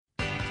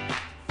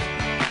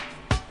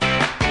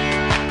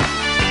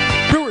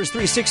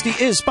Brewers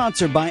 360 is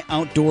sponsored by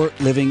Outdoor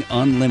Living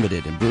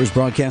Unlimited. And Brewers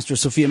broadcaster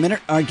Sophia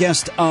Minnaert, our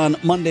guest on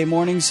Monday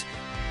mornings.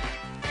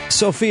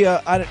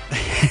 Sophia, I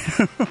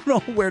don't know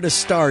where to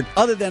start,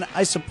 other than,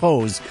 I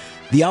suppose,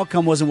 the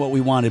outcome wasn't what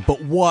we wanted,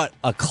 but what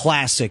a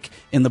classic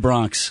in the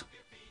Bronx.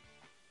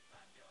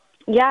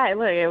 Yeah, it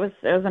was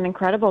an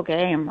incredible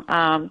game.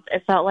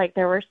 It felt like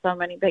there were so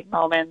many big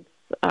moments,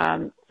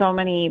 so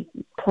many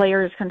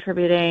players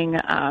contributing,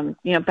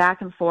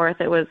 back and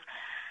forth. It was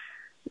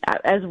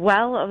as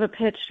well of a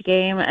pitched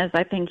game as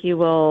I think you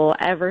will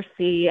ever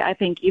see. I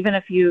think even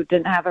if you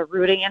didn't have a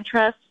rooting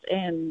interest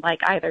in like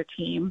either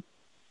team,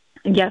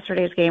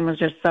 yesterday's game was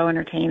just so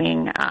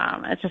entertaining.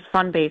 It's just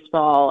fun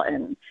baseball,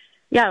 and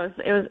yeah,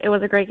 it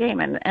was a great game.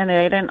 And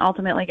they didn't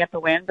ultimately get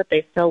the win, but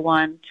they still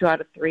won 2 out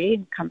of 3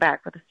 and come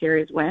back with a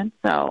series win.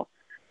 So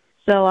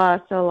a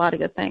lot of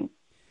good things.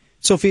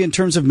 Sophia, in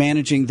terms of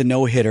managing the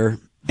no-hitter,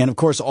 and of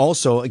course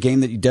also a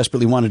game that you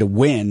desperately wanted to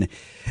win,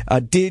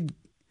 did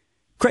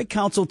Craig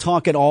Counsell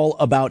talk at all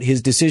about his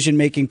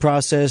decision-making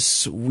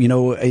process,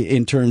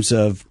 in terms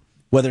of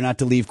whether or not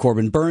to leave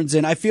Corbin Burnes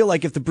in? I feel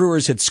like if the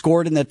Brewers had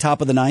scored in the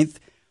top of the ninth,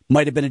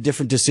 might have been a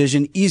different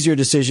decision, easier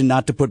decision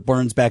not to put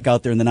Burnes back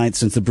out there in the ninth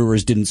since the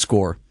Brewers didn't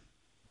score.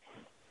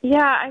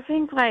 Yeah, I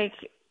think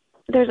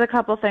there's a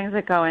couple things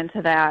that go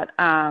into that.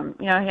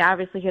 He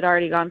had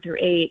already gone through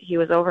 8. He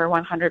was over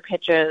 100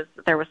 pitches.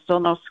 There was still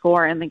no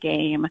score in the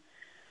game.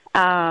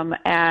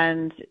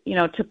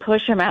 To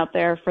push him out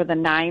there for the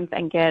ninth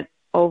and get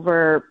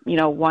over,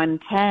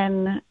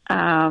 110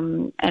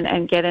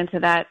 and get into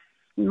that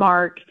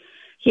mark,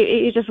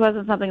 it just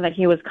wasn't something that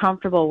he was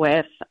comfortable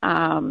with,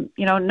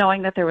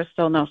 knowing that there was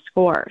still no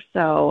score.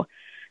 So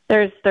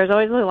there's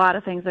always a lot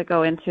of things that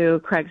go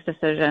into Craig's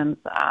decisions.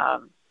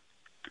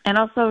 And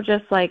also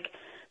just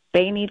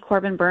they need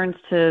Corbin Burnes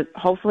to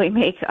hopefully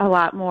make a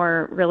lot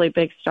more really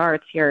big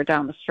starts here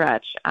down the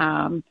stretch.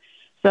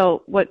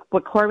 So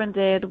what Corbin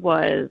did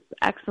was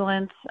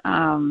excellent.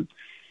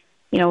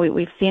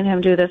 We've seen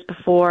him do this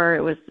before.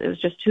 It was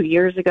just 2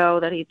 years ago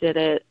that he did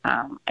it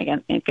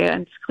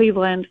against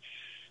Cleveland.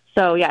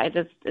 So yeah,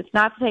 it's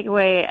not to take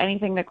away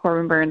anything that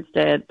Corbin Burnes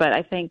did, but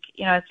I think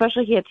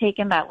especially he had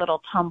taken that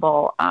little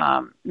tumble,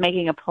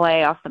 making a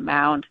play off the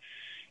mound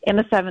in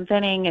the 7th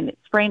inning and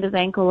sprained his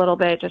ankle a little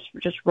bit,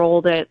 just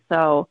rolled it.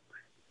 So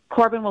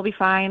Corbin will be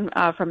fine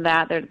from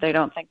that. They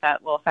don't think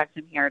that will affect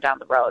him here down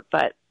the road,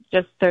 but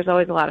there's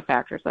always a lot of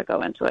factors that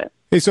go into it.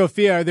 Hey,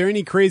 Sophia, are there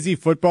any crazy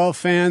football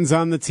fans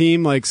on the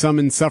team, like some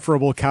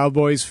insufferable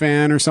Cowboys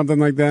fan or something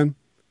like that?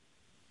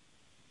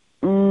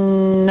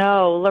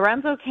 No.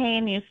 Lorenzo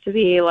Cain used to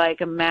be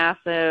a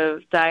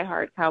massive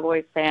diehard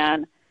Cowboys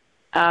fan.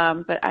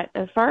 But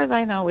as far as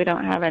I know, we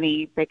don't have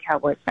any big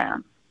Cowboys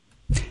fans.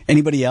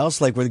 Anybody else?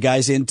 Were the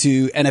guys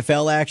into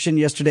NFL action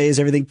yesterday as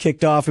everything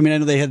kicked off? I mean, I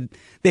know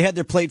they had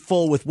their plate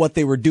full with what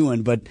they were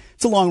doing, but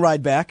it's a long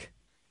ride back.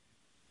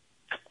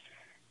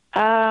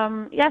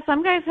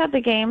 Some guys had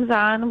the games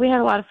on. We had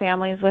a lot of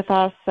families with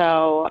us,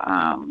 so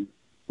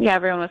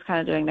everyone was kind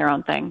of doing their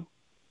own thing.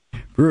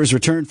 Brewers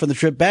return from the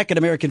trip back at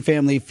American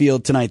Family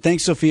Field tonight.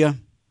 Thanks, Sophia.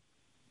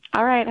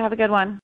 All right, have a good one.